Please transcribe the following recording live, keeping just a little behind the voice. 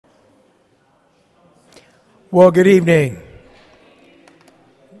Well, good evening.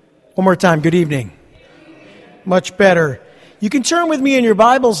 One more time, good evening. Much better. You can turn with me in your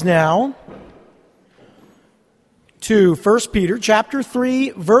Bibles now to 1 Peter chapter 3,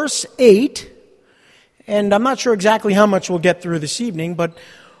 verse 8. And I'm not sure exactly how much we'll get through this evening, but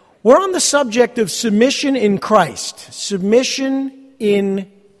we're on the subject of submission in Christ. Submission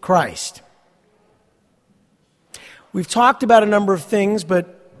in Christ. We've talked about a number of things,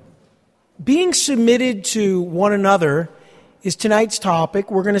 but being submitted to one another is tonight's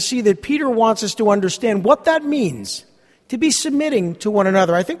topic. We're going to see that Peter wants us to understand what that means, to be submitting to one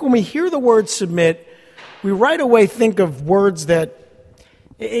another. I think when we hear the word submit, we right away think of words that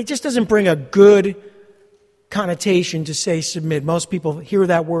it just doesn't bring a good connotation to say submit. Most people hear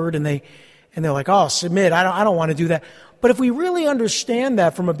that word and they're like, oh, submit, I don't want to do that. But if we really understand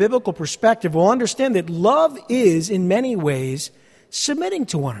that from a biblical perspective, we'll understand that love is, in many ways, submitting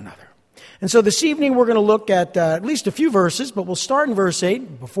to one another. And so this evening we're going to look at least a few verses, but we'll start in verse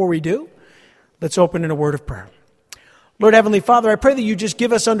 8. Before we do, let's open in a word of prayer. Lord Heavenly Father, I pray that you just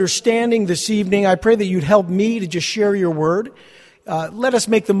give us understanding this evening. I pray that you'd help me to just share your word. Let us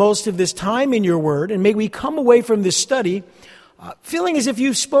make the most of this time in your word, and may we come away from this study feeling as if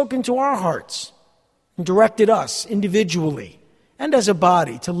you've spoken to our hearts and directed us individually and as a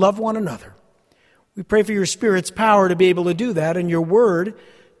body to love one another. We pray for your Spirit's power to be able to do that, and your word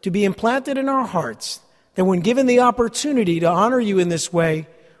to be implanted in our hearts, that when given the opportunity to honor you in this way,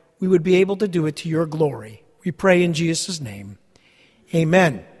 we would be able to do it to your glory. We pray in Jesus' name.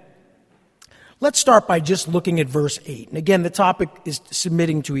 Amen. Let's start by just looking at verse 8. And again, the topic is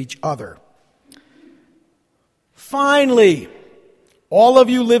submitting to each other. Finally, all of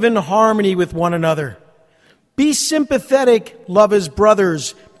you live in harmony with one another. Be sympathetic, love as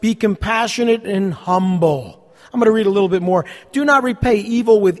brothers. Be compassionate and humble. I'm going to read a little bit more. Do not repay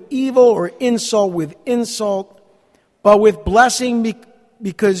evil with evil or insult with insult, but with blessing,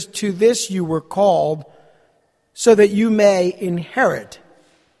 because to this you were called, so that you may inherit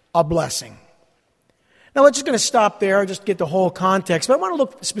a blessing. Now, we're just going to stop there, just get the whole context, but I want to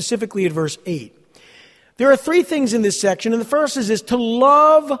look specifically at verse 8. There are three things in this section, and the first is this: to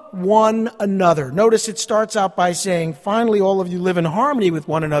love one another. Notice it starts out by saying, finally, all of you live in harmony with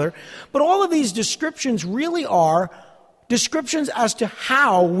one another. But all of these descriptions really are descriptions as to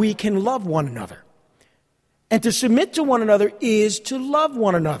how we can love one another. And to submit to one another is to love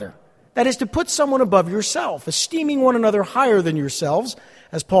one another. That is to put someone above yourself, esteeming one another higher than yourselves,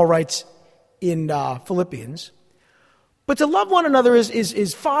 as Paul writes in Philippians. But to love one another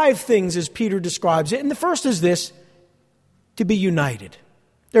is five things as Peter describes it. And the first is this: to be united.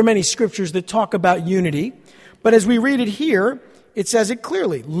 There are many scriptures that talk about unity, but as we read it here, it says it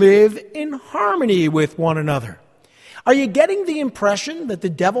clearly: live in harmony with one another. Are you getting the impression that the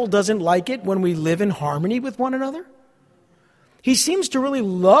devil doesn't like it when we live in harmony with one another? He seems to really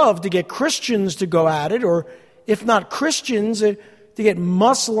love to get Christians to go at it, or if not Christians, to get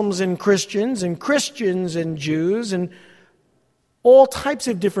Muslims and Christians and Jews and all types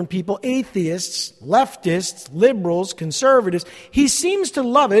of different people, atheists, leftists, liberals, conservatives. He seems to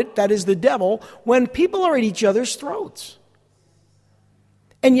love it, that is the devil, when people are at each other's throats.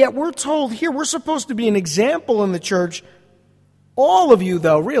 And yet we're told here we're supposed to be an example in the church. All of you,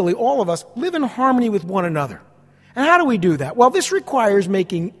 though, really, all of us, live in harmony with one another. And how do we do that? Well, this requires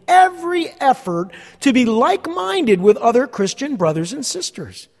making every effort to be like-minded with other Christian brothers and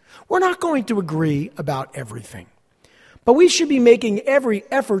sisters. We're not going to agree about everything, but we should be making every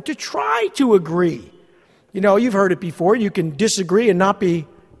effort to try to agree. You know, you've heard it before. You can disagree and not be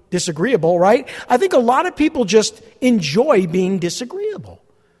disagreeable, right? I think a lot of people just enjoy being disagreeable.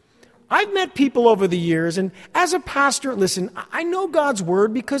 I've met people over the years, and as a pastor, listen, I know God's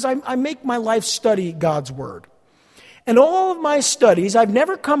Word because I make my life study God's Word. And all of my studies, I've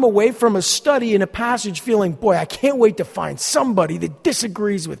never come away from a study in a passage feeling, boy, I can't wait to find somebody that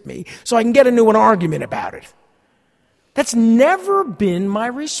disagrees with me so I can get into an argument about it. That's never been my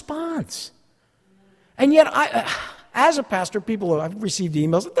response. And yet, as a pastor, I've received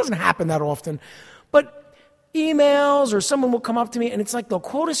emails. It doesn't happen that often. But emails, or someone will come up to me, and it's like they'll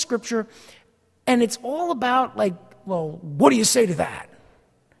quote a scripture, and it's all about, like, well, what do you say to that?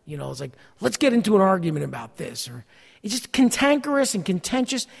 You know, it's like, let's get into an argument about this. Or it's just cantankerous and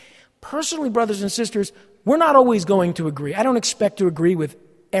contentious. Personally, brothers and sisters, we're not always going to agree. I don't expect to agree with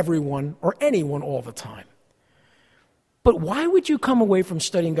everyone or anyone all the time. But why would you come away from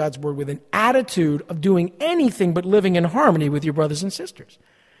studying God's Word with an attitude of doing anything but living in harmony with your brothers and sisters?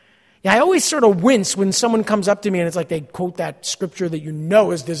 Yeah, I always sort of wince when someone comes up to me and it's like they quote that scripture that you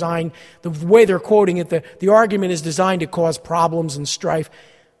know is designed, the way they're quoting it, the argument is designed to cause problems and strife.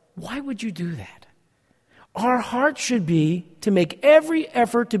 Why would you do that? Our heart should be to make every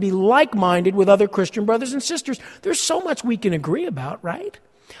effort to be like-minded with other Christian brothers and sisters. There's so much we can agree about, right?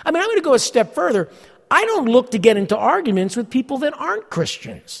 I mean, I'm going to go a step further. I don't look to get into arguments with people that aren't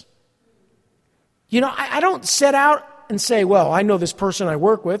Christians. I don't set out and say, well, I know this person I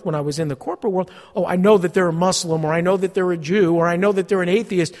work with when I was in the corporate world. Oh, I know that they're a Muslim, or I know that they're a Jew, or I know that they're an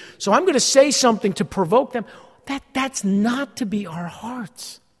atheist. So I'm going to say something to provoke them. That's not to be our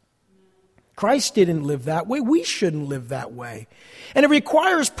hearts. Christ didn't live that way. We shouldn't live that way. And it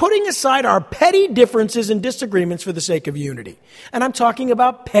requires putting aside our petty differences and disagreements for the sake of unity. And I'm talking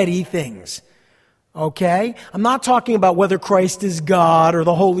about petty things. Okay? I'm not talking about whether Christ is God or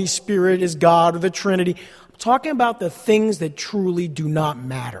the Holy Spirit is God or the Trinity. I'm talking about the things that truly do not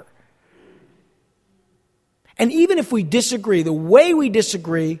matter. And even if we disagree, the way we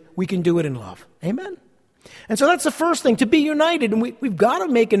disagree, we can do it in love. Amen? And so that's the first thing, to be united. And we've got to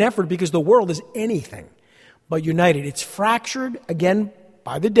make an effort, because the world is anything but united. It's fractured, again,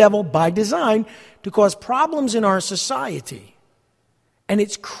 by the devil, by design, to cause problems in our society. And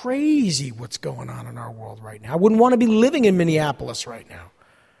it's crazy what's going on in our world right now. I wouldn't want to be living in Minneapolis right now.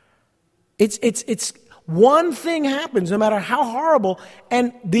 It's one thing happens, no matter how horrible,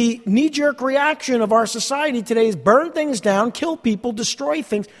 and the knee-jerk reaction of our society today is burn things down, kill people, destroy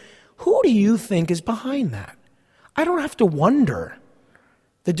things. Who do you think is behind that? I don't have to wonder.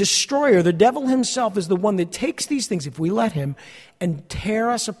 The destroyer, the devil himself, is the one that takes these things, if we let him, and tear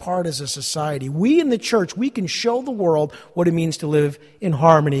us apart as a society. We in the church, we can show the world what it means to live in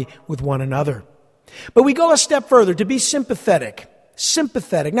harmony with one another. But we go a step further, to be sympathetic.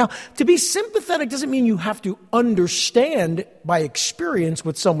 Sympathetic. Now, to be sympathetic doesn't mean you have to understand by experience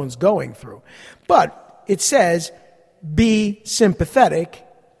what someone's going through. But it says, be sympathetic.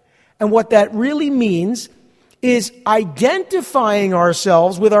 And what that really means is identifying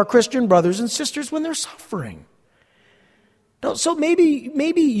ourselves with our Christian brothers and sisters when they're suffering. Now, so maybe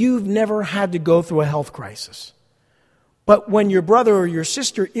you've never had to go through a health crisis. But when your brother or your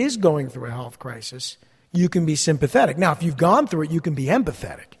sister is going through a health crisis, you can be sympathetic. Now, if you've gone through it, you can be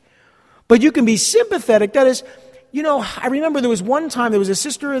empathetic. But you can be sympathetic. That is, I remember there was one time there was a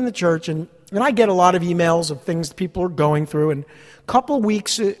sister in the church, and I get a lot of emails of things people are going through. And a couple of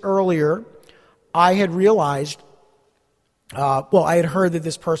weeks earlier, I had realized, I had heard that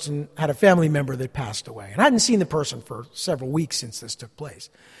this person had a family member that passed away. And I hadn't seen the person for several weeks since this took place.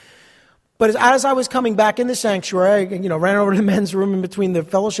 But as I was coming back in the sanctuary, I ran over to the men's room in between the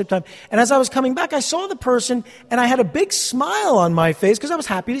fellowship time. And as I was coming back, I saw the person, and I had a big smile on my face because I was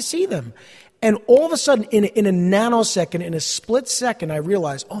happy to see them. And all of a sudden, in a nanosecond, in a split second, I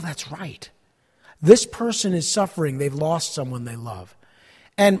realized, oh, that's right. This person is suffering. They've lost someone they love.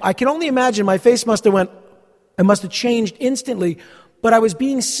 And I can only imagine my face must have changed instantly, but I was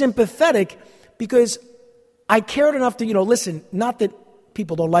being sympathetic because I cared enough to, listen, not that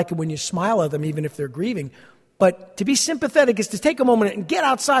people don't like it when you smile at them, even if they're grieving, but to be sympathetic is to take a moment and get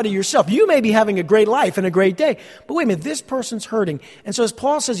outside of yourself. You may be having a great life and a great day, but wait a minute, this person's hurting. And so as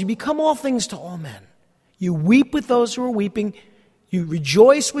Paul says, you become all things to all men. You weep with those who are weeping. You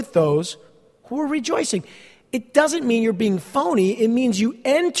rejoice with those who are rejoicing. It doesn't mean you're being phony. It means you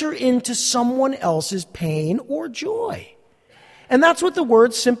enter into someone else's pain or joy. And that's what the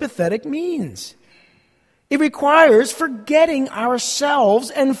word sympathetic means. It requires forgetting ourselves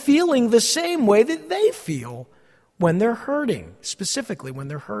and feeling the same way that they feel when they're hurting, specifically when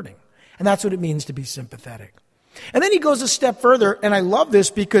they're hurting. And that's what it means to be sympathetic. And then he goes a step further, and I love this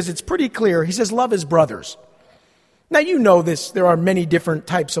because it's pretty clear. He says, love as brothers. Now, you know this. There are many different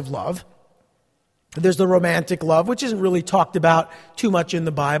types of love. There's the romantic love, which isn't really talked about too much in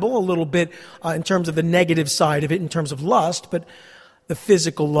the Bible, a little bit in terms of the negative side of it, in terms of lust, but the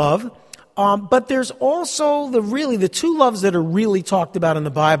physical love. But there's also the two loves that are really talked about in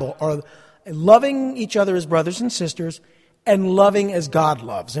the Bible are loving each other as brothers and sisters and loving as God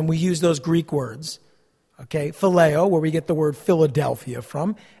loves. And we use those Greek words, okay? Phileo, where we get the word Philadelphia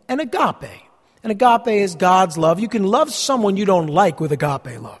from, and agape. And agape is God's love. You can love someone you don't like with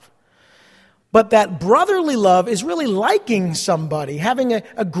agape love. But that brotherly love is really liking somebody, having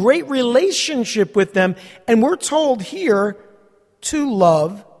a great relationship with them. And we're told here to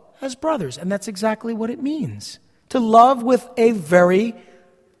love as brothers. And that's exactly what it means. To love with a very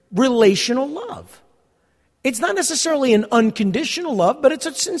relational love. It's not necessarily an unconditional love, but it's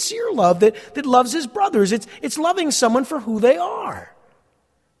a sincere love that loves his brothers. It's loving someone for who they are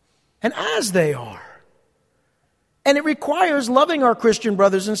and as they are. And it requires loving our Christian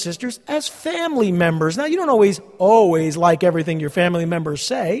brothers and sisters as family members. Now, you don't always like everything your family members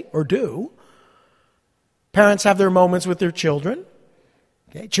say or do. Parents have their moments with their children.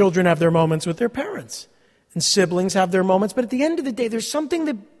 Okay? Children have their moments with their parents. and siblings have their moments, but at the end of the day, there's something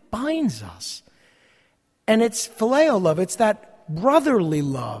that binds us. And it's phileo love. It's that brotherly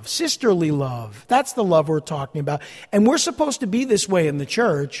love, sisterly love. That's the love we're talking about. And we're supposed to be this way in the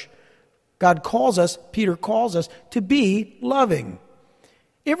church. God calls us, Peter calls us, to be loving.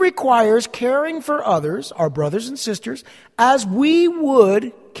 It requires caring for others, our brothers and sisters, as we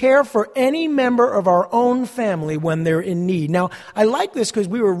would care for any member of our own family when they're in need. Now, I like this because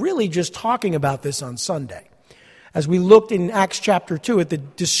we were really just talking about this on Sunday. As we looked in Acts chapter 2 at the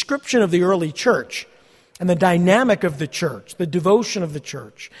description of the early church and the dynamic of the church, the devotion of the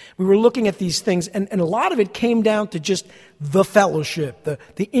church. We were looking at these things, and a lot of it came down to just the fellowship,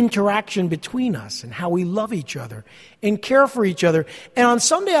 the interaction between us and how we love each other and care for each other. And on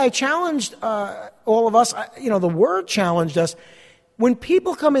Sunday, I challenged all of us, the Word challenged us. When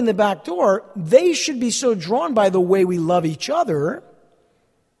people come in the back door, they should be so drawn by the way we love each other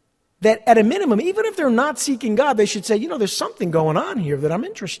that at a minimum, even if they're not seeking God, they should say, there's something going on here that I'm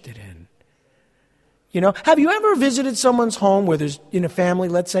interested in. Have you ever visited someone's home where there's, in a family,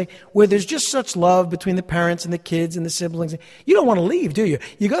 let's say, where there's just such love between the parents and the kids and the siblings? You don't want to leave, do you?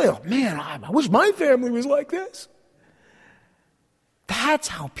 You go, man, I wish my family was like this. That's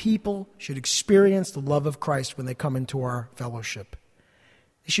how people should experience the love of Christ when they come into our fellowship.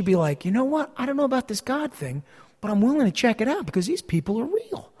 They should be like, you know what? I don't know about this God thing, but I'm willing to check it out because these people are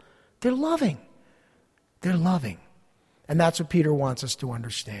real. They're loving. They're loving. And that's what Peter wants us to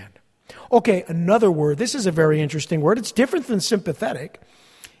understand. Okay, another word. This is a very interesting word. It's different than sympathetic.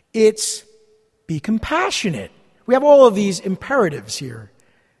 It's be compassionate. We have all of these imperatives here,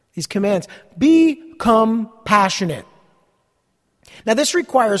 these commands. Become passionate. Now, this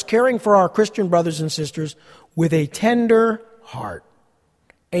requires caring for our Christian brothers and sisters with a tender heart.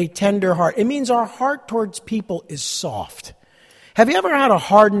 A tender heart. It means our heart towards people is soft. Have you ever had a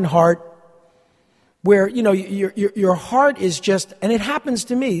hardened heart? Where, your heart is just, and it happens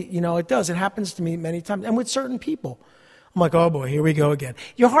to me, it does. It happens to me many times, and with certain people. I'm like, oh boy, here we go again.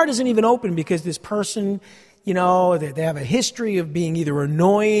 Your heart isn't even open because this person, they have a history of being either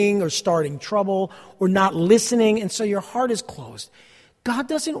annoying or starting trouble or not listening, and so your heart is closed. God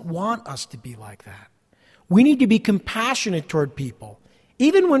doesn't want us to be like that. We need to be compassionate toward people.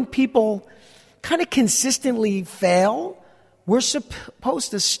 Even when people kind of consistently fail, we're supposed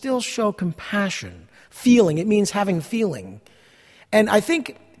to still show compassion. Feeling, it means having feeling. And I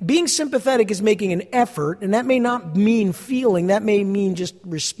think being sympathetic is making an effort, and that may not mean feeling, that may mean just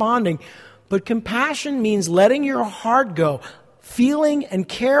responding. But compassion means letting your heart go, feeling and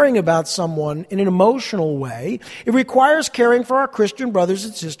caring about someone in an emotional way. It requires caring for our Christian brothers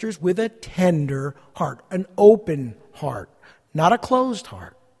and sisters with a tender heart, an open heart, not a closed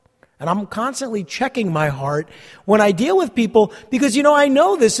heart. And I'm constantly checking my heart when I deal with people because, I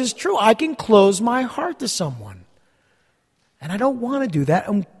know this is true. I can close my heart to someone. And I don't want to do that.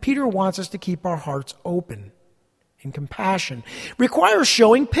 And Peter wants us to keep our hearts open in compassion. Requires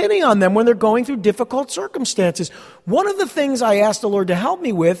showing pity on them when they're going through difficult circumstances. One of the things I ask the Lord to help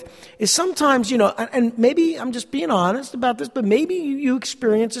me with is sometimes, and maybe I'm just being honest about this, but maybe you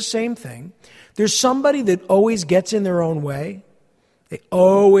experience the same thing. There's somebody that always gets in their own way. They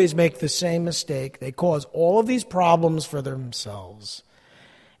always make the same mistake. They cause all of these problems for themselves.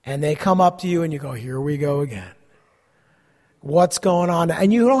 And they come up to you and you go, here we go again. What's going on?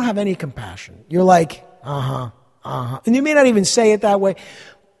 And you don't have any compassion. You're like, And you may not even say it that way.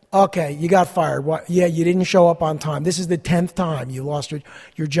 Okay, you got fired. What? Yeah, you didn't show up on time. This is the 10th time you lost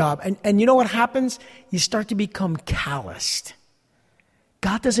your job. And you know what happens? You start to become calloused.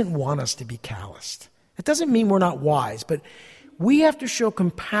 God doesn't want us to be calloused. It doesn't mean we're not wise, but we have to show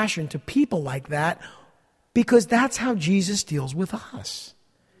compassion to people like that because that's how Jesus deals with us.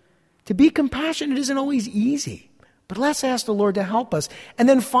 To be compassionate isn't always easy, but let's ask the Lord to help us. And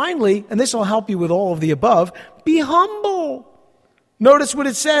then finally, and this will help you with all of the above, be humble. Notice what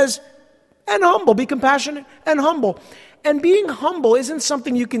it says, and humble. Be compassionate and humble. And being humble isn't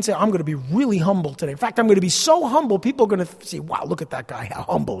something you can say, I'm going to be really humble today. In fact, I'm going to be so humble, people are going to say, wow, look at that guy, how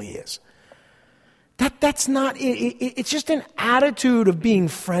humble he is. That's not it. It's just an attitude of being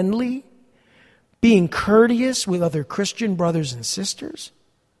friendly, being courteous with other Christian brothers and sisters,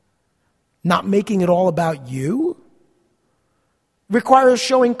 not making it all about you. Requires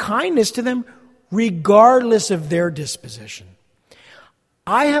showing kindness to them regardless of their disposition.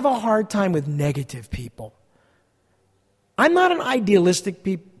 I have a hard time with negative people. I'm not an idealistic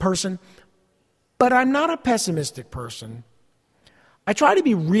person, but I'm not a pessimistic person. I try to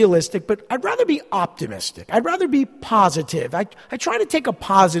be realistic, but I'd rather be optimistic. I'd rather be positive. I try to take a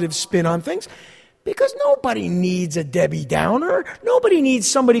positive spin on things because nobody needs a Debbie Downer. Nobody needs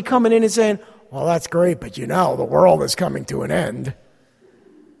somebody coming in and saying, well, that's great, but the world is coming to an end.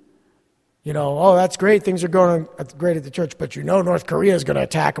 Oh, that's great, things are going great at the church, but North Korea is going to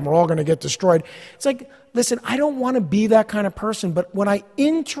attack and we're all going to get destroyed. It's like, listen, I don't want to be that kind of person, but when I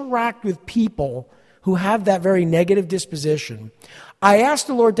interact with people who have that very negative disposition, I ask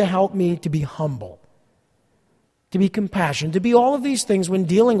the Lord to help me to be humble, to be compassionate, to be all of these things when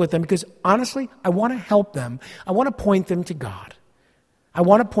dealing with them, because honestly, I want to help them. I want to point them to God. I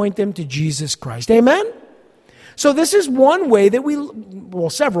want to point them to Jesus Christ. Amen? So this is one way that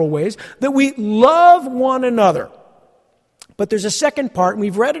several ways, that we love one another. But there's a second part, and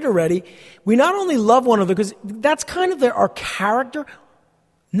we've read it already. We not only love one another, because that's kind of our character.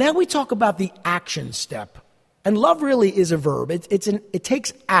 Now we talk about the action step. And love really is a verb. It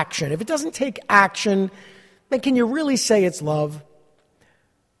takes action. If it doesn't take action, then can you really say it's love?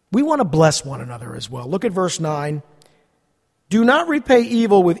 We want to bless one another as well. Look at verse 9. Do not repay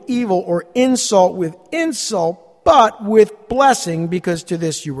evil with evil or insult with insult, but with blessing, because to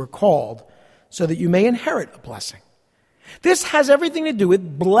this you were called, so that you may inherit a blessing. This has everything to do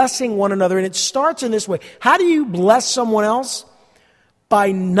with blessing one another, and it starts in this way. How do you bless someone else?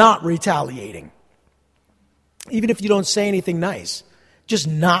 By not retaliating. Even if you don't say anything nice, just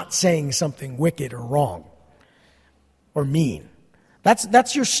not saying something wicked or wrong or mean.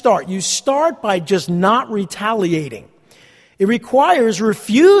 That's your start. You start by just not retaliating. It requires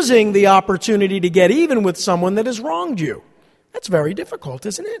refusing the opportunity to get even with someone that has wronged you. That's very difficult,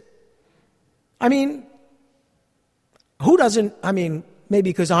 isn't it? Who doesn't, maybe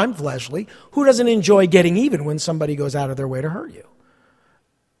because I'm fleshly, who doesn't enjoy getting even when somebody goes out of their way to hurt you?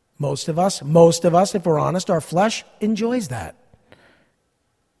 Most of us, if we're honest, our flesh enjoys that.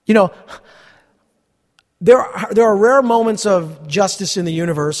 There are rare moments of justice in the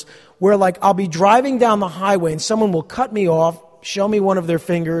universe where, I'll be driving down the highway and someone will cut me off, show me one of their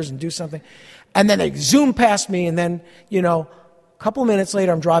fingers and do something, and then they zoom past me, and then, a couple of minutes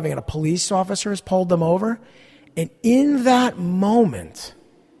later I'm driving and a police officer has pulled them over, and in that moment,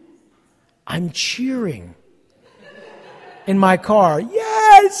 I'm cheering in my car.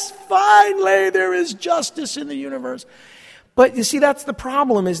 Yes, finally, there is justice in the universe. But you see, that's the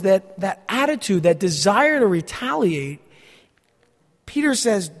problem, is that attitude, that desire to retaliate. Peter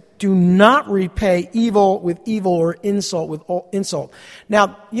says, do not repay evil with evil or insult with insult.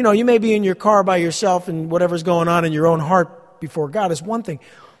 Now, you may be in your car by yourself and whatever's going on in your own heart before God is one thing.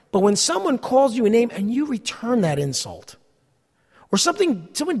 But when someone calls you a name and you return that insult, or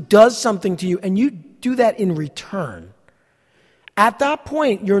someone does something to you and you do that in return, at that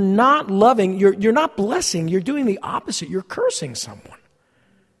point, you're not loving, you're not blessing, you're doing the opposite. You're cursing someone.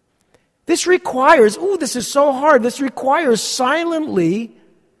 This requires, this is so hard, this requires silently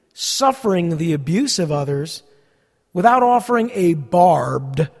suffering the abuse of others without offering a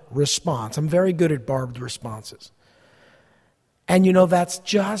barbed response. I'm very good at barbed responses. And that's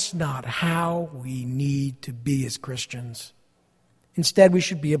just not how we need to be as Christians. Instead, we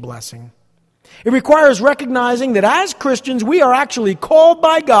should be a blessing. It requires recognizing that as Christians, we are actually called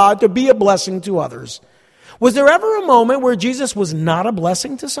by God to be a blessing to others. Was there ever a moment where Jesus was not a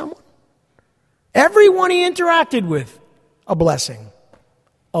blessing to someone? Everyone he interacted with, a blessing.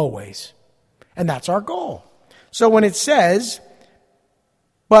 Always. And that's our goal. So when it says,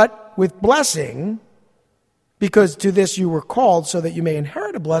 but with blessing, because to this you were called so that you may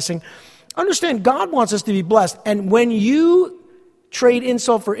inherit a blessing, understand God wants us to be blessed. And when you trade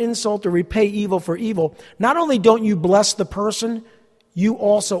insult for insult or repay evil for evil, not only don't you bless the person, you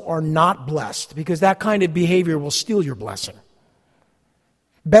also are not blessed, because that kind of behavior will steal your blessing.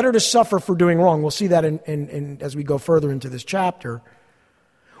 Better to suffer for doing wrong. We'll see that in as we go further into this chapter.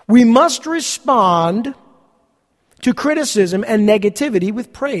 We must respond to criticism and negativity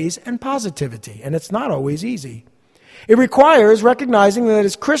with praise and positivity, and it's not always easy. It requires recognizing that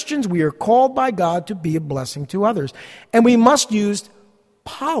as Christians, we are called by God to be a blessing to others. And we must use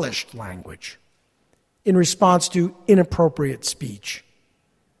polished language in response to inappropriate speech.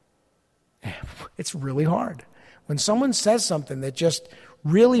 It's really hard. When someone says something that just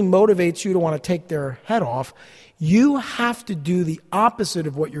really motivates you to want to take their head off, you have to do the opposite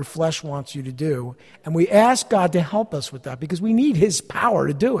of what your flesh wants you to do. And we ask God to help us with that, because we need His power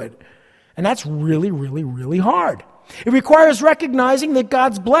to do it. And that's really, really, really hard. It requires recognizing that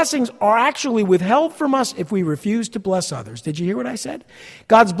God's blessings are actually withheld from us if we refuse to bless others. Did you hear what I said?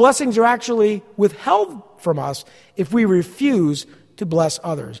 God's blessings are actually withheld from us if we refuse to bless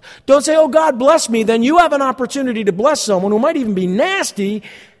others. Don't say, oh, God bless me. Then you have an opportunity to bless someone who might even be nasty,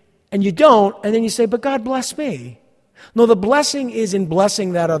 and you don't, and then you say, but God bless me. No, the blessing is in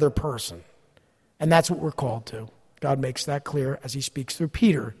blessing that other person. And that's what we're called to. God makes that clear as He speaks through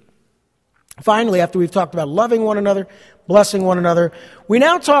Peter. Finally, after we've talked about loving one another, blessing one another, we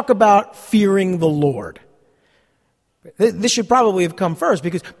now talk about fearing the Lord. This should probably have come first,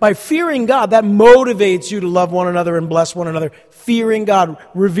 because by fearing God, that motivates you to love one another and bless one another. Fearing God,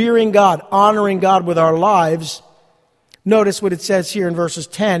 revering God, honoring God with our lives. Notice what it says here in verses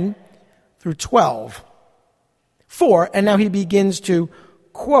 10 through 12. And now he begins to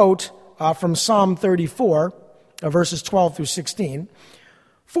quote from Psalm 34, verses 12 through 16.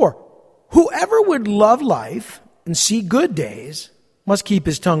 Whoever would love life and see good days must keep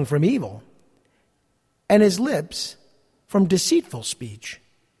his tongue from evil and his lips from deceitful speech.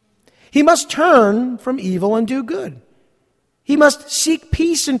 He must turn from evil and do good. He must seek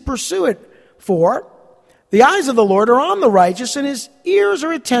peace and pursue it. For the eyes of the Lord are on the righteous, and his ears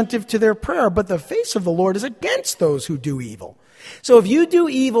are attentive to their prayer. But the face of the Lord is against those who do evil. So if you do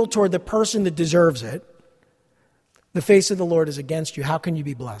evil toward the person that deserves it, the face of the Lord is against you. How can you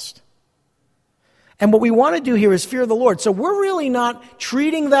be blessed? And what we want to do here is fear the Lord. So we're really not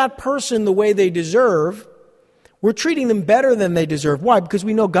treating that person the way they deserve. We're treating them better than they deserve. Why? Because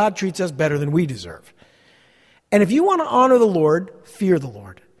we know God treats us better than we deserve. And if you want to honor the Lord, fear the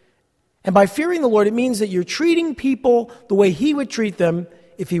Lord. And by fearing the Lord, it means that you're treating people the way he would treat them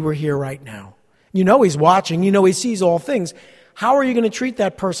if he were here right now. You know he's watching. You know he sees all things. How are you going to treat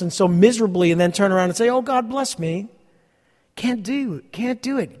that person so miserably and then turn around and say, oh, God bless me? Can't do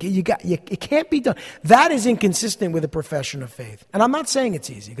it. It can't be done. That is inconsistent with a profession of faith. And I'm not saying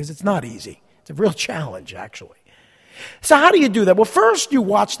it's easy, because it's not easy. It's a real challenge, actually. So how do you do that? Well, first you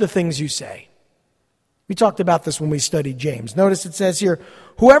watch the things you say. We talked about this when we studied James. Notice it says here,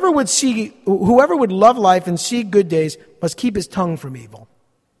 whoever would love life and see good days must keep his tongue from evil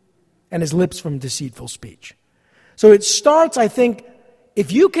and his lips from deceitful speech. So it starts, I think,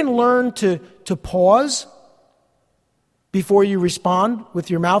 if you can learn to pause before you respond with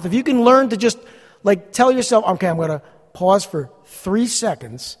your mouth, if you can learn to just tell yourself, okay, I'm going to pause for 3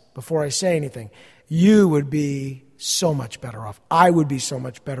 seconds before I say anything, you would be so much better off. I would be so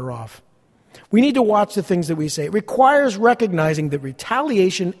much better off. We need to watch the things that we say. It requires recognizing that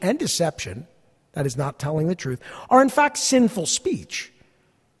retaliation and deception, that is not telling the truth, are in fact sinful speech.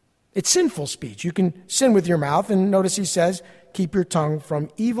 It's sinful speech. You can sin with your mouth, and notice he says, keep your tongue from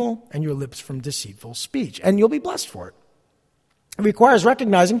evil and your lips from deceitful speech, and you'll be blessed for it. It requires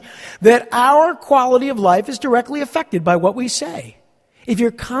recognizing that our quality of life is directly affected by what we say. If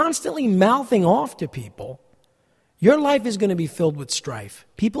you're constantly mouthing off to people, your life is going to be filled with strife.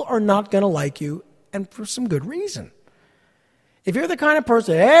 People are not going to like you, and for some good reason. If you're the kind of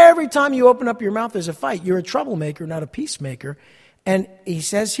person, every time you open up your mouth there's a fight, you're a troublemaker, not a peacemaker. And he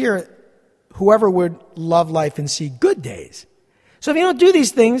says here, whoever would love life and see good days. So if you don't do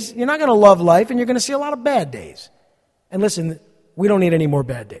these things, you're not going to love life, and you're going to see a lot of bad days. And listen, we don't need any more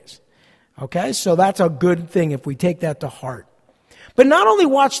bad days. Okay? So that's a good thing if we take that to heart. But not only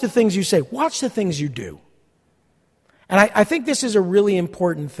watch the things you say, watch the things you do. And I think this is a really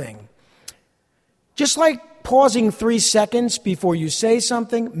important thing. Just like pausing 3 seconds before you say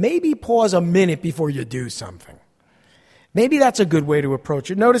something, maybe pause a minute before you do something. Maybe that's a good way to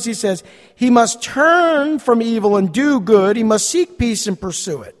approach it. Notice he says, he must turn from evil and do good. He must seek peace and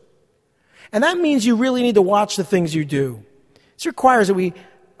pursue it. And that means you really need to watch the things you do. This requires that we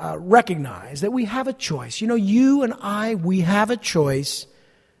recognize that we have a choice. You know, you and I, we have a choice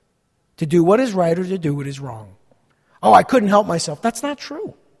to do what is right or to do what is wrong. Oh, I couldn't help myself. That's not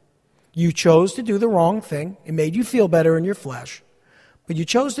true. You chose to do the wrong thing. It made you feel better in your flesh. But you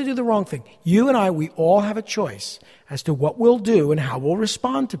chose to do the wrong thing. You and I, we all have a choice as to what we'll do and how we'll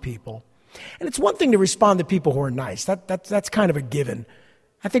respond to people. And it's one thing to respond to people who are nice. That's kind of a given.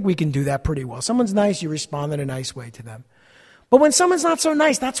 I think we can do that pretty well. Someone's nice, you respond in a nice way to them. But when someone's not so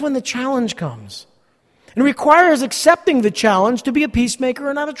nice, that's when the challenge comes. And it requires accepting the challenge to be a peacemaker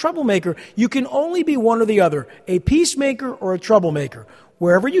or not a troublemaker. You can only be one or the other, a peacemaker or a troublemaker.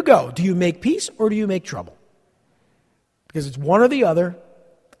 Wherever you go, do you make peace or do you make trouble? Because it's one or the other,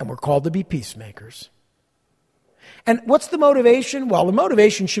 and we're called to be peacemakers. And what's the motivation? Well, the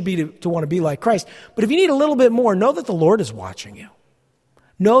motivation should be to want to be like Christ. But if you need a little bit more, know that the Lord is watching you.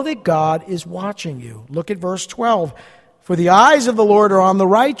 Know that God is watching you. Look at verse 12. For the eyes of the Lord are on the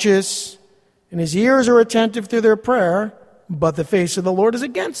righteous, and his ears are attentive to their prayer, but the face of the Lord is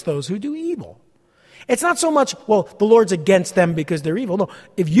against those who do evil. It's not so much, well, the Lord's against them because they're evil. No,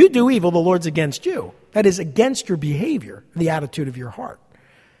 if you do evil, the Lord's against you. That is against your behavior, the attitude of your heart.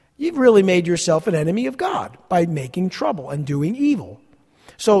 You've really made yourself an enemy of God by making trouble and doing evil.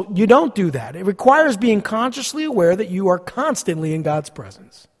 So you don't do that. It requires being consciously aware that you are constantly in God's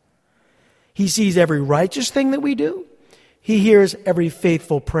presence. He sees every righteous thing that we do. He hears every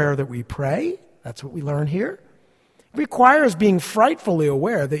faithful prayer that we pray. That's what we learn here. It requires being frightfully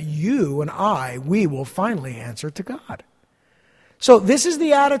aware that you and we will finally answer to God. So this is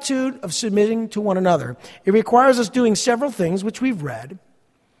the attitude of submitting to one another. It requires us doing several things, which we've read.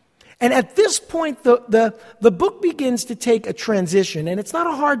 And at this point, the book begins to take a transition, and it's not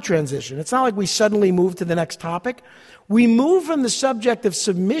a hard transition. It's not like we suddenly move to the next topic. We move from the subject of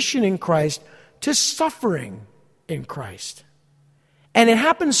submission in Christ to suffering in Christ. And it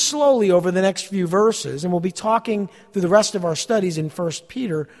happens slowly over the next few verses, and we'll be talking through the rest of our studies in 1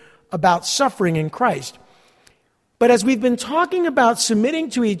 Peter about suffering in Christ. But as we've been talking about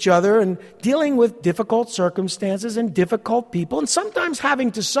submitting to each other and dealing with difficult circumstances and difficult people, and sometimes having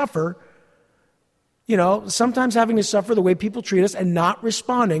to suffer, sometimes having to suffer the way people treat us and not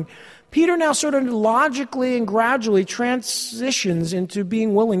responding, Peter now sort of logically and gradually transitions into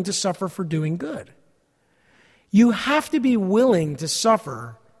being willing to suffer for doing good. You have to be willing to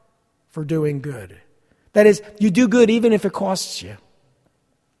suffer for doing good. That is, you do good even if it costs you.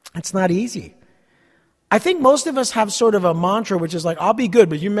 It's not easy. I think most of us have sort of a mantra which is like, I'll be good,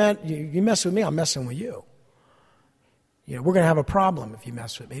 but you mess with me, I'm messing with you. We're going to have a problem if you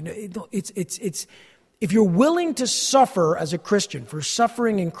mess with me. It's if you're willing to suffer as a Christian for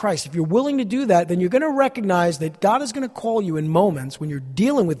suffering in Christ, if you're willing to do that, then you're going to recognize that God is going to call you in moments when you're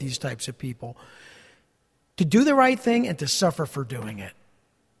dealing with these types of people to do the right thing and to suffer for doing it.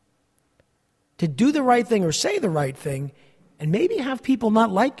 To do the right thing or say the right thing and maybe have people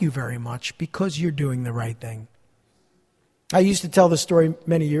not like you very much because you're doing the right thing. I used to tell this story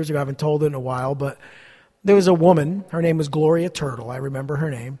many years ago. I haven't told it in a while, but there was a woman. Her name was Gloria Turtle. I remember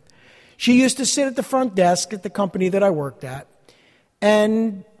her name. She used to sit at the front desk at the company that I worked at,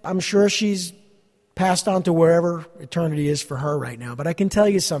 and I'm sure she's passed on to wherever eternity is for her right now. But I can tell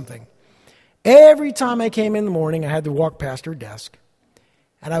you something. Every time I came in the morning, I had to walk past her desk.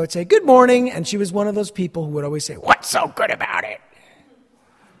 And I would say, good morning. And she was one of those people who would always say, what's so good about it?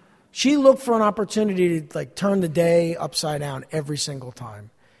 She looked for an opportunity to turn the day upside down every single time.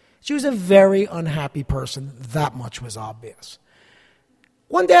 She was a very unhappy person. That much was obvious.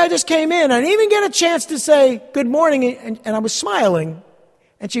 One day I just came in. I didn't even get a chance to say good morning. And I was smiling.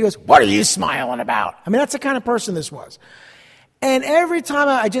 And she goes, what are you smiling about? I mean, that's the kind of person this was. And every time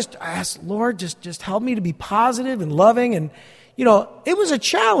I asked, Lord, just help me to be positive and loving. And, it was a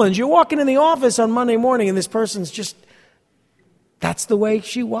challenge. You're walking in the office on Monday morning and this person's that's the way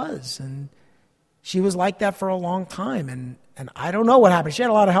she was. And she was like that for a long time. And I don't know what happened. She had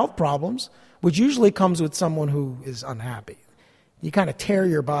a lot of health problems, which usually comes with someone who is unhappy. You kind of tear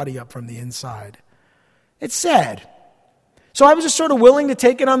your body up from the inside. It's sad. So I was just sort of willing to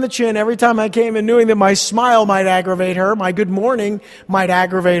take it on the chin every time I came in, knowing that my smile might aggravate her, my good morning might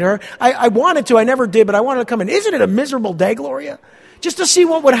aggravate her. I wanted to, I never did, but I wanted to come in. Isn't it a miserable day, Gloria? Just to see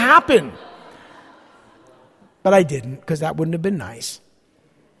what would happen. But I didn't, because that wouldn't have been nice.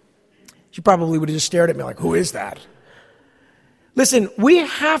 She probably would have just stared at me like, who is that? Listen, we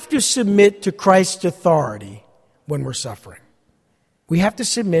have to submit to Christ's authority when we're suffering. We have to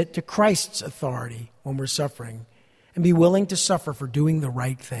submit to Christ's authority when we're suffering and be willing to suffer for doing the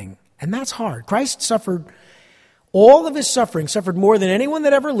right thing. And that's hard. Christ suffered all of his suffering, suffered more than anyone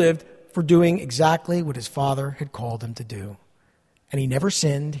that ever lived for doing exactly what his Father had called him to do. And he never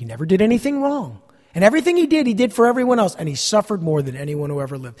sinned. He never did anything wrong. And everything he did for everyone else. And he suffered more than anyone who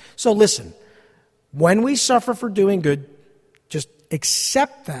ever lived. So listen, when we suffer for doing good, just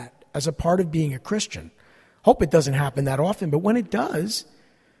accept that as a part of being a Christian. Hope it doesn't happen that often, but when it does,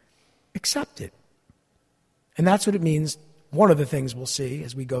 accept it. And that's what it means, one of the things we'll see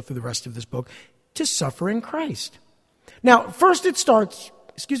as we go through the rest of this book, to suffer in Christ. Now, first it starts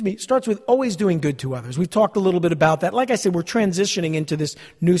with always doing good to others. We talked a little bit about that. Like I said, we're transitioning into this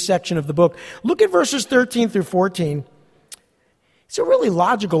new section of the book. Look at verses 13 through 14. It's a really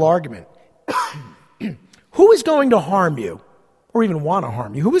logical argument. Who is going to harm you, or even want to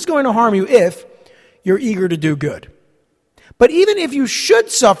harm you? Who is going to harm you if you're eager to do good? But even if you should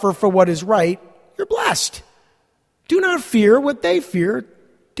suffer for what is right, you're blessed. Do not fear what they fear.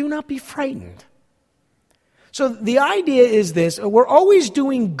 Do not be frightened. So the idea is this: we're always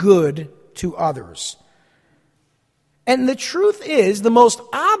doing good to others. And the truth is, the most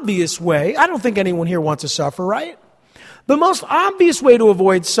obvious way, I don't think anyone here wants to suffer, right? The most obvious way to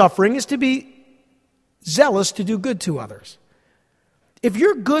avoid suffering is to be zealous to do good to others. If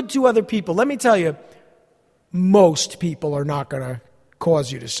you're good to other people, let me tell you, most people are not going to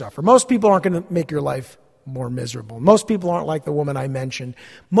cause you to suffer. Most people aren't going to make your life more miserable. Most people aren't like the woman I mentioned.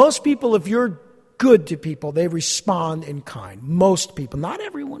 Most people, if you're good to people, they respond in kind. Most people, not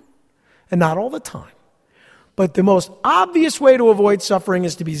everyone, and not all the time. But the most obvious way to avoid suffering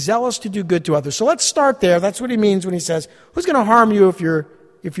is to be zealous to do good to others. So let's start there. That's what he means when he says, who's going to harm you if you're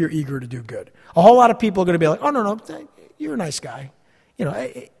eager to do good? A whole lot of people are going to be like, oh, no, you're a nice guy.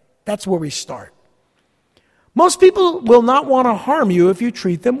 That's where we start. Most people will not want to harm you if you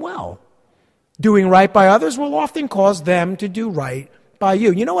treat them well. Doing right by others will often cause them to do right by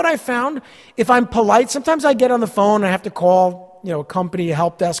you. You know what I found? If I'm polite, sometimes I get on the phone and I have to call, a company, a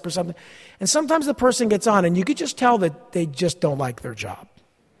help desk or something. And sometimes the person gets on and you could just tell that they just don't like their job.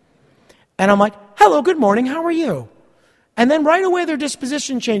 And I'm like, hello, good morning, how are you? And then right away their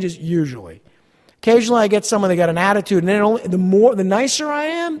disposition changes, usually. Occasionally I get someone, they got an attitude, and then the nicer I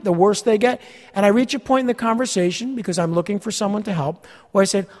am, the worse they get. And I reach a point in the conversation, because I'm looking for someone to help, where I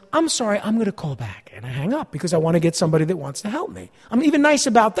said, I'm sorry, I'm going to call back. And I hang up, because I want to get somebody that wants to help me. I'm even nice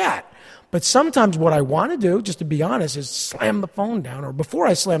about that. But sometimes what I want to do, just to be honest, is slam the phone down, or before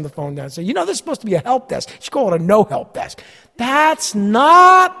I slam the phone down, say, this is supposed to be a help desk. You should call it a no-help desk. That's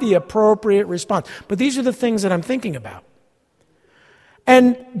not the appropriate response. But these are the things that I'm thinking about.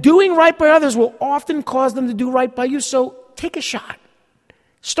 And doing right by others will often cause them to do right by you, so take a shot.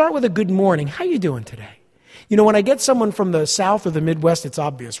 Start with a good morning. How you doing today? When I get someone from the South or the Midwest, it's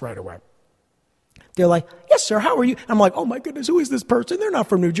obvious right away. They're like, yes, sir, how are you? I'm like, oh my goodness, who is this person? They're not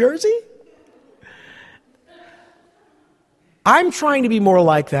from New Jersey. I'm trying to be more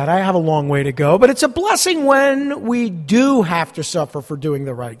like that. I have a long way to go, but it's a blessing when we do have to suffer for doing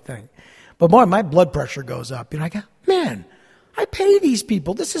the right thing. But boy, my blood pressure goes up. I go, man, I pay these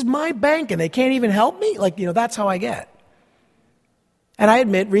people. This is my bank, and they can't even help me? That's how I get. And I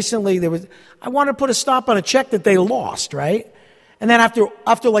admit, recently I wanted to put a stop on a check that they lost, right? And then after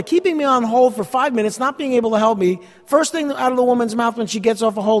keeping me on hold for 5 minutes, not being able to help me, first thing out of the woman's mouth when she gets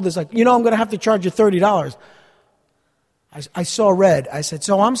off a hold is like, I'm going to have to charge you $30. I saw red. I said,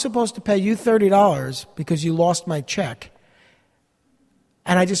 so I'm supposed to pay you $30 because you lost my check.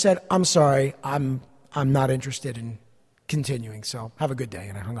 And I just said, I'm sorry, I'm not interested in continuing, so have a good day,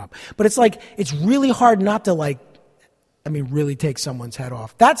 and I hung up. But it's really hard not to really take someone's head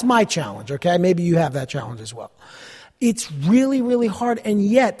off. That's my challenge, okay? Maybe you have that challenge as well. It's really, really hard, and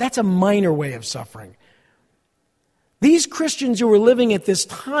yet that's a minor way of suffering. These Christians who were living at this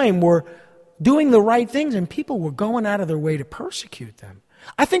time were doing the right things, and people were going out of their way to persecute them.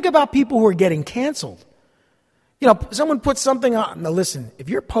 I think about people who are getting canceled. Someone puts something on. Now listen, if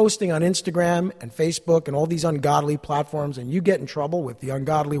you're posting on Instagram and Facebook and all these ungodly platforms and you get in trouble with the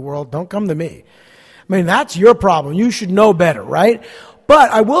ungodly world, don't come to me. That's your problem. You should know better, right?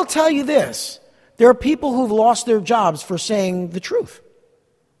 But I will tell you this. There are people who've lost their jobs for saying the truth.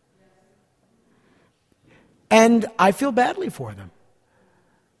 And I feel badly for them.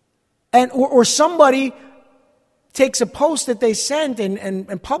 Or somebody takes a post that they sent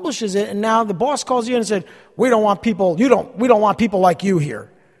and publishes it, and now the boss calls you in and said, we don't want people like you here.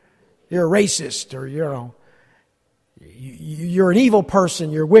 You're a racist, or you're an evil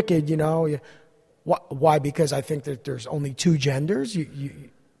person, you're wicked, Why? Because I think that there's only two genders?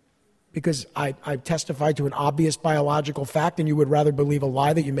 Because I testified to an obvious biological fact and you would rather believe a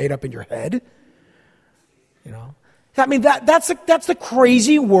lie that you made up in your head? That's the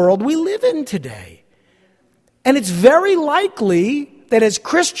crazy world we live in today. And it's very likely that as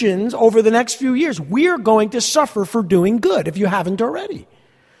Christians, over the next few years, we're going to suffer for doing good, if you haven't already.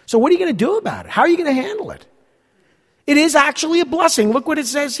 So what are you going to do about it? How are you going to handle it? It is actually a blessing. Look what it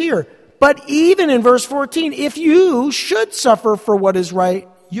says here. But even in verse 14, if you should suffer for what is right,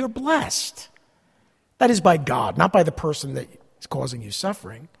 you're blessed. That is by God, not by the person that is causing you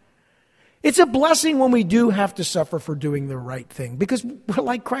suffering. It's a blessing when we do have to suffer for doing the right thing, because we're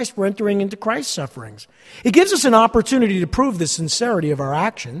like Christ, we're entering into Christ's sufferings. It gives us an opportunity to prove the sincerity of our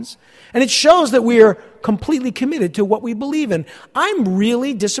actions, and it shows that we are completely committed to what we believe in. I'm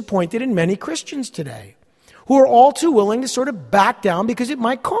really disappointed in many Christians today who are all too willing to sort of back down because it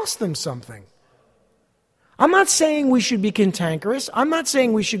might cost them something. I'm not saying we should be cantankerous. I'm not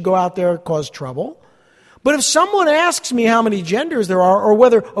saying we should go out there and cause trouble. But if someone asks me how many genders there are or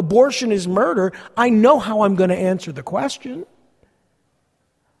whether abortion is murder, I know how I'm going to answer the question.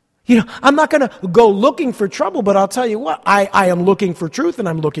 I'm not going to go looking for trouble, but I'll tell you what, I am looking for truth, and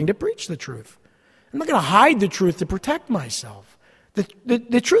I'm looking to preach the truth. I'm not going to hide the truth to protect myself.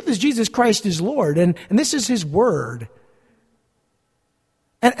 The truth is Jesus Christ is Lord, and this is His Word.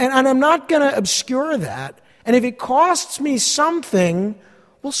 And I'm not going to obscure that. And if it costs me something,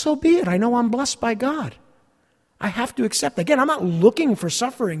 well, so be it. I know I'm blessed by God. I have to accept. Again, I'm not looking for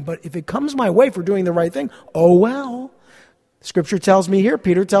suffering, but if it comes my way for doing the right thing, oh well. Scripture tells me here,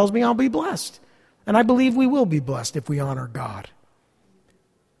 Peter tells me I'll be blessed. And I believe we will be blessed if we honor God.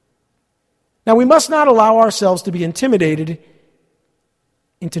 Now, we must not allow ourselves to be intimidated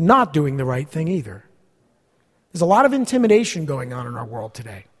into not doing the right thing either. There's a lot of intimidation going on in our world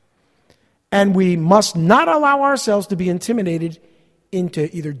today. And we must not allow ourselves to be intimidated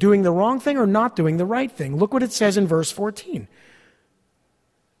into either doing the wrong thing or not doing the right thing. Look what it says in verse 14.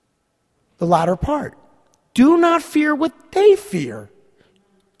 The latter part. Do not fear what they fear.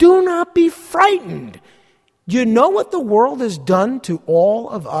 Do not be frightened. Do you know what the world has done to all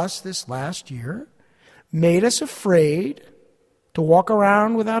of us this last year? Made us afraid to walk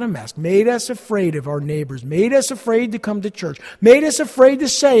around without a mask. Made us afraid of our neighbors. Made us afraid to come to church. Made us afraid to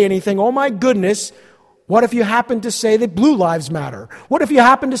say anything. Oh my goodness, what if you happen to say that blue lives matter? What if you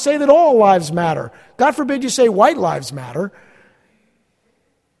happen to say that all lives matter? God forbid you say white lives matter.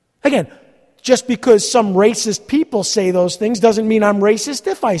 Again, just because some racist people say those things doesn't mean I'm racist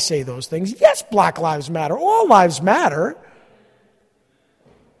if I say those things. Yes, black lives matter. All lives matter.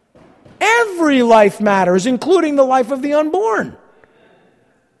 Every life matters, including the life of the unborn.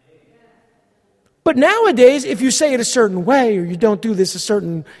 But nowadays, if you say it a certain way or you don't do this a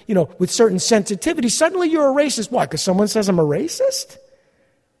certain, with certain sensitivity, suddenly you're a racist. Why? Because someone says I'm a racist?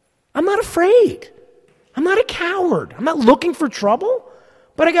 I'm not afraid. I'm not a coward. I'm not looking for trouble.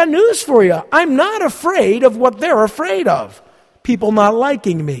 But I got news for you. I'm not afraid of what they're afraid of. People not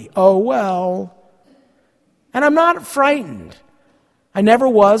liking me. Oh, well. And I'm not frightened. I never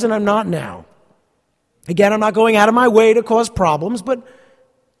was and I'm not now. Again, I'm not going out of my way to cause problems, but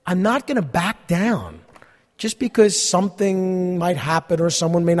I'm not going to back down just because something might happen or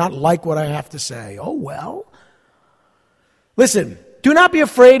someone may not like what I have to say. Oh, well. Listen, do not be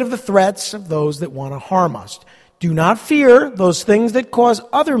afraid of the threats of those that want to harm us. Do not fear those things that cause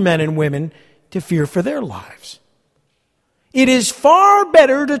other men and women to fear for their lives. It is far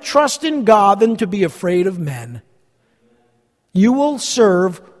better to trust in God than to be afraid of men. You will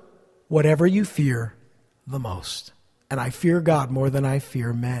serve whatever you fear the most. And I fear God more than I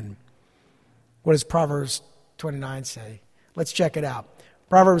fear men. What does Proverbs 29 say? Let's check it out.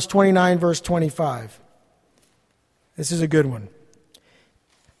 Proverbs 29, verse 25. This is a good one.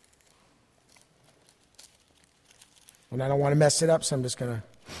 And I don't want to mess it up, so I'm just going to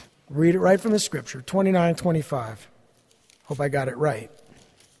read it right from the scripture. 29:25. Hope I got it right.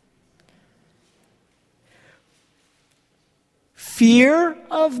 Fear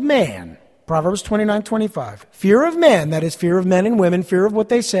of man. Proverbs 29:25. Fear of man, that is fear of men and women, fear of what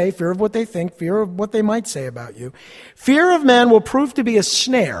they say, fear of what they think, fear of what they might say about you. Fear of man will prove to be a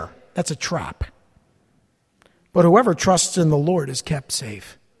snare. That's a trap. But whoever trusts in the Lord is kept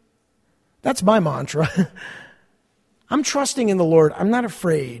safe. That's my mantra. I'm trusting in the Lord. I'm not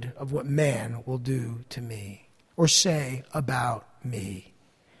afraid of what man will do to me or say about me.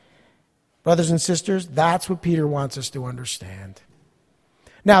 Brothers and sisters, that's what Peter wants us to understand.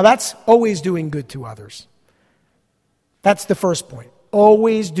 Now, that's always doing good to others. That's the first point.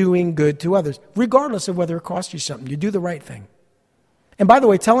 Always doing good to others, regardless of whether it costs you something. You do the right thing. And by the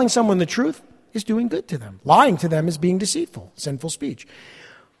way, telling someone the truth is doing good to them. Lying to them is being deceitful, sinful speech.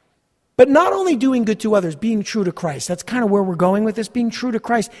 But not only doing good to others, being true to Christ. That's kind of where we're going with this, being true to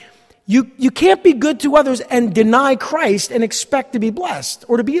Christ. You can't be good to others and deny Christ and expect to be blessed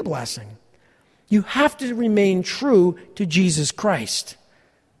or to be a blessing. You have to remain true to Jesus Christ.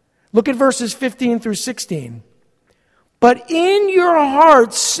 Look at verses 15 through 16. But in your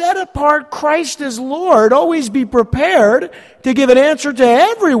hearts, set apart Christ as Lord. Always be prepared to give an answer to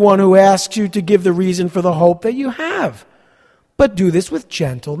everyone who asks you to give the reason for the hope that you have. But do this with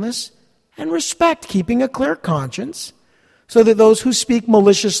gentleness and respect, keeping a clear conscience, so that those who speak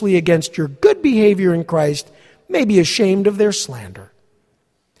maliciously against your good behavior in Christ may be ashamed of their slander.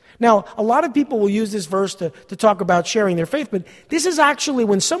 Now, a lot of people will use this verse to talk about sharing their faith, but this is actually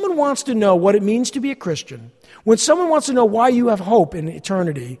when someone wants to know what it means to be a Christian, when someone wants to know why you have hope in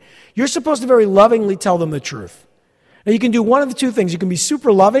eternity, you're supposed to very lovingly tell them the truth. Now, you can do one of the two things. You can be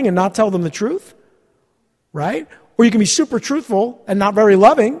super loving and not tell them the truth, right? Or you can be super truthful and not very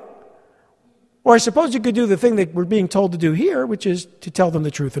loving. Or I suppose you could do the thing that we're being told to do here, which is to tell them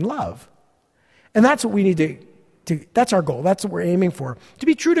the truth in love. And that's what we need to that's our goal. That's what we're aiming for. To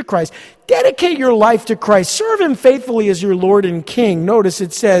be true to Christ. Dedicate your life to Christ. Serve Him faithfully as your Lord and King. Notice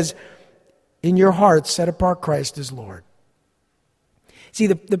it says, in your hearts, set apart Christ as Lord. See,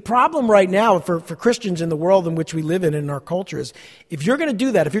 the problem right now for Christians in the world in which we live in our culture is, if you're going to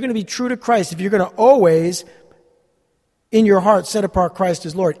do that, if you're going to be true to Christ, if you're going to always, in your heart, set apart Christ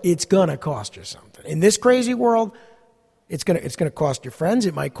as Lord, it's going to cost you something. In this crazy world, it's going to cost your friends.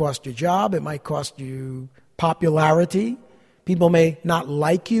 It might cost your job. It might cost you popularity. People may not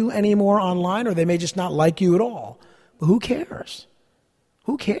like you anymore online, or they may just not like you at all. But who cares?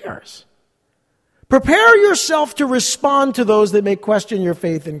 Who cares? Prepare yourself to respond to those that may question your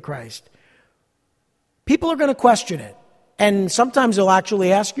faith in Christ. People are going to question it. And sometimes they'll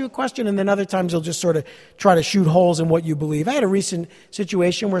actually ask you a question, and then other times they'll just sort of try to shoot holes in what you believe. I had a recent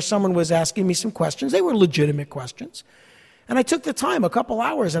situation where someone was asking me some questions. They were legitimate questions. And I took the time, a couple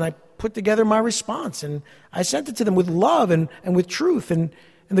hours, and I put together my response. And I sent it to them with love and with truth. And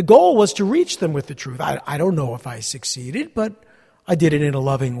the goal was to reach them with the truth. I don't know if I succeeded, but I did it in a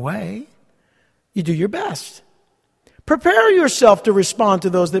loving way. You do your best. Prepare yourself to respond to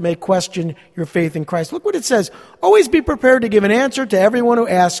those that may question your faith in Christ. Look what it says. Always be prepared to give an answer to everyone who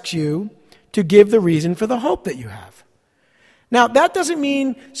asks you to give the reason for the hope that you have. Now, that doesn't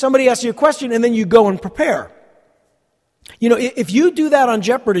mean somebody asks you a question and then you go and prepare. You know, if you do that on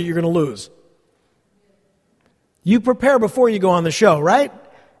Jeopardy, you're going to lose. You prepare before you go on the show, right?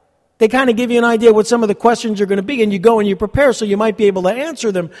 They kind of give you an idea what some of the questions are going to be, and you go and you prepare so you might be able to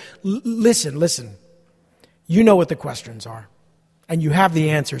answer them. Listen. You know what the questions are, and you have the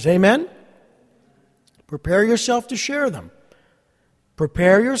answers. Amen? Prepare yourself to share them.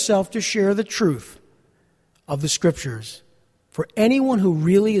 Prepare yourself to share the truth of the Scriptures for anyone who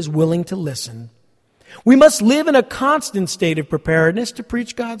really is willing to listen. We must live in a constant state of preparedness to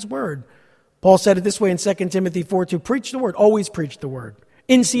preach God's Word. Paul said it this way in 2 Timothy 4:2, preach the Word, always preach the Word,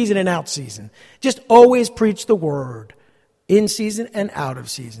 in season and out season. Just always preach the Word. In season and out of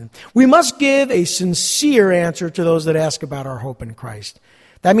season. We must give a sincere answer to those that ask about our hope in Christ.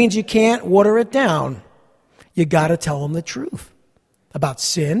 That means you can't water it down. You got to tell them the truth about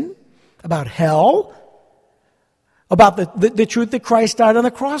sin, about hell, about the truth that Christ died on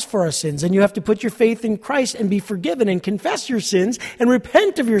the cross for our sins. And you have to put your faith in Christ and be forgiven and confess your sins and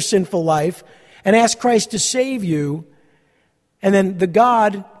repent of your sinful life and ask Christ to save you. And then the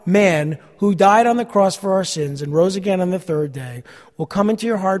God-man who died on the cross for our sins and rose again on the third day will come into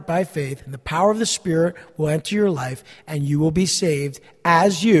your heart by faith, and the power of the Spirit will enter your life, and you will be saved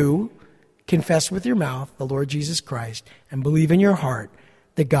as you confess with your mouth the Lord Jesus Christ and believe in your heart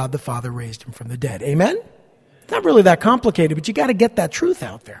that God the Father raised him from the dead. Amen? It's not really that complicated, but you got to get that truth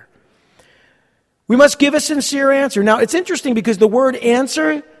out there. We must give a sincere answer. Now, it's interesting because the word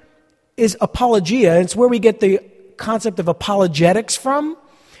answer is apologia. It's where we get the concept of apologetics from.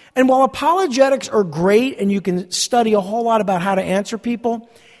 And while apologetics are great and you can study a whole lot about how to answer people,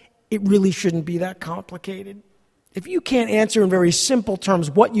 it really shouldn't be that complicated. If you can't answer in very simple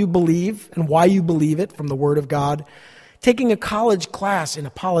terms what you believe and why you believe it from the Word of God, taking a college class in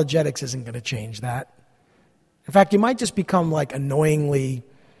apologetics isn't going to change that. In fact, you might just become like annoyingly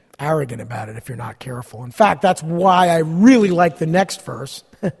arrogant about it if you're not careful. In fact, that's why I really like the next verse.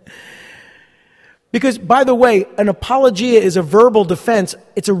 Because, by the way, an apologia is a verbal defense.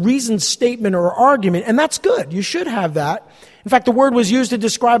 It's a reasoned statement or argument, and that's good. You should have that. In fact, the word was used to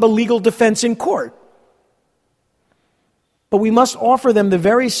describe a legal defense in court. But we must offer them the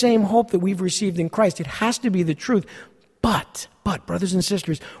very same hope that we've received in Christ. It has to be the truth. But, brothers and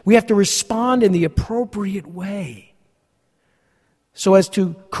sisters, we have to respond in the appropriate way so as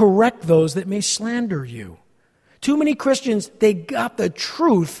to correct those that may slander you. Too many Christians, they got the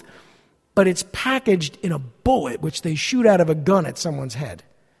truth, but it's packaged in a bullet, which they shoot out of a gun at someone's head.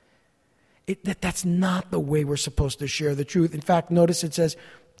 That's not the way we're supposed to share the truth. In fact, notice it says,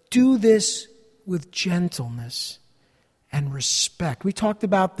 do this with gentleness and respect. We talked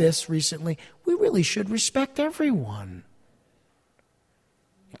about this recently. We really should respect everyone.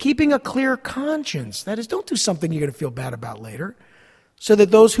 Keeping a clear conscience. That is, don't do something you're going to feel bad about later, so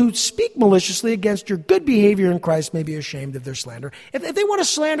that those who speak maliciously against your good behavior in Christ may be ashamed of their slander. If they want to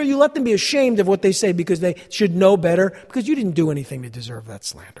slander you, let them be ashamed of what they say because they should know better, because you didn't do anything to deserve that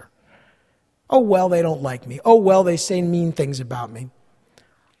slander. Oh, well, they don't like me. Oh, well, they say mean things about me.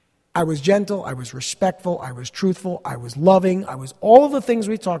 I was gentle, I was respectful, I was truthful, I was loving, I was all of the things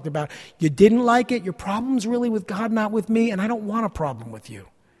we talked about. You didn't like it, your problem's really with God, not with me, and I don't want a problem with you.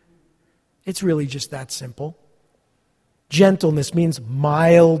 It's really just that simple. Gentleness means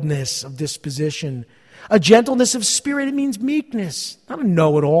mildness of disposition. A gentleness of spirit, it means meekness, not a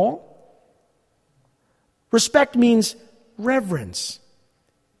know-it-all. Respect means reverence.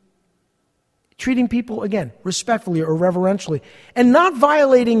 Treating people, again, respectfully or reverentially, and not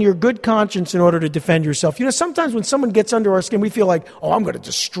violating your good conscience in order to defend yourself. You know, sometimes when someone gets under our skin, we feel like, oh, I'm going to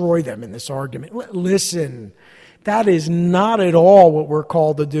destroy them in this argument. Listen, that is not at all what we're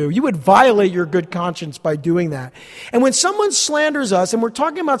called to do. You would violate your good conscience by doing that. And when someone slanders us, and we're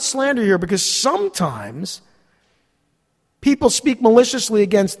talking about slander here because sometimes people speak maliciously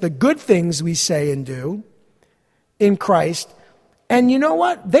against the good things we say and do in Christ, And you know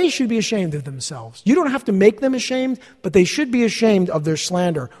what? They should be ashamed of themselves. You don't have to make them ashamed, but they should be ashamed of their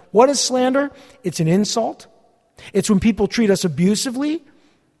slander. What is slander? It's an insult. It's when people treat us abusively.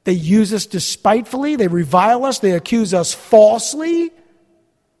 They use us despitefully. They revile us. They accuse us falsely.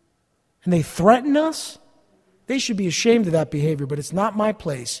 And they threaten us. They should be ashamed of that behavior, but it's not my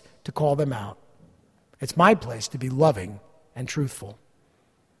place to call them out. It's my place to be loving and truthful.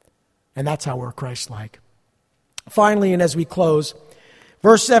 And that's how we're Christ-like. Finally, and as we close,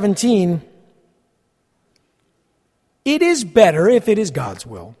 verse 17, it is better, if it is God's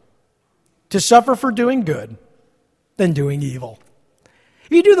will, to suffer for doing good than doing evil.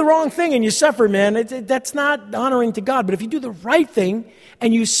 If you do the wrong thing and you suffer, man, that's not honoring to God. But if you do the right thing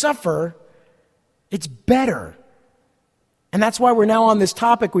and you suffer, it's better. And that's why we're now on this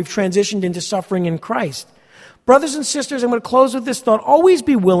topic. We've transitioned into suffering in Christ. Brothers and sisters, I'm going to close with this thought. Always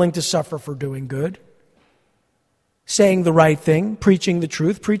be willing to suffer for doing good. Saying the right thing, preaching the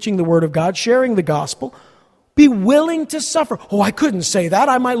truth, preaching the word of God, sharing the gospel. Be willing to suffer. Oh, I couldn't say that.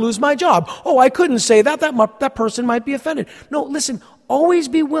 I might lose my job. Oh, I couldn't say that. That person might be offended. No, listen, always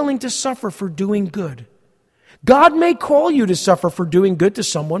be willing to suffer for doing good. God may call you to suffer for doing good to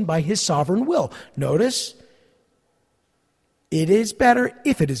someone by his sovereign will. Notice, it is better,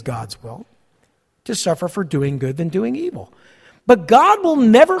 if it is God's will, to suffer for doing good than doing evil. But God will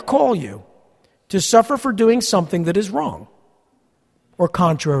never call you to suffer for doing something that is wrong or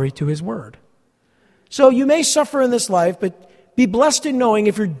contrary to his word. So you may suffer in this life, but be blessed in knowing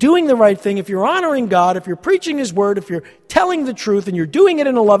if you're doing the right thing, if you're honoring God, if you're preaching his word, if you're telling the truth and you're doing it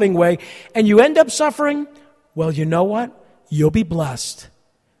in a loving way, and you end up suffering, well, you know what? You'll be blessed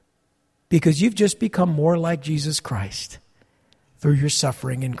because you've just become more like Jesus Christ through your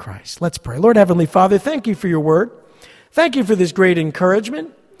suffering in Christ. Let's pray. Lord Heavenly Father, thank you for your word. Thank you for this great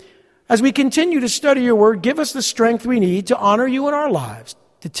encouragement. As we continue to study your word, give us the strength we need to honor you in our lives,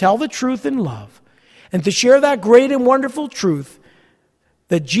 to tell the truth in love, and to share that great and wonderful truth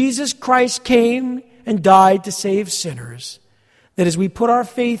that Jesus Christ came and died to save sinners, that as we put our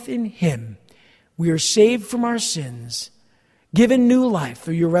faith in him, we are saved from our sins, given new life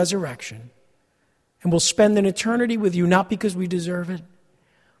through your resurrection, and we'll spend an eternity with you, not because we deserve it,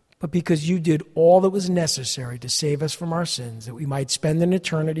 but because you did all that was necessary to save us from our sins, that we might spend an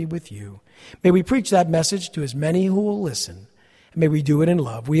eternity with you. May we preach that message to as many who will listen, and may we do it in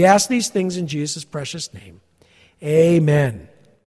love. We ask these things in Jesus' precious name. Amen.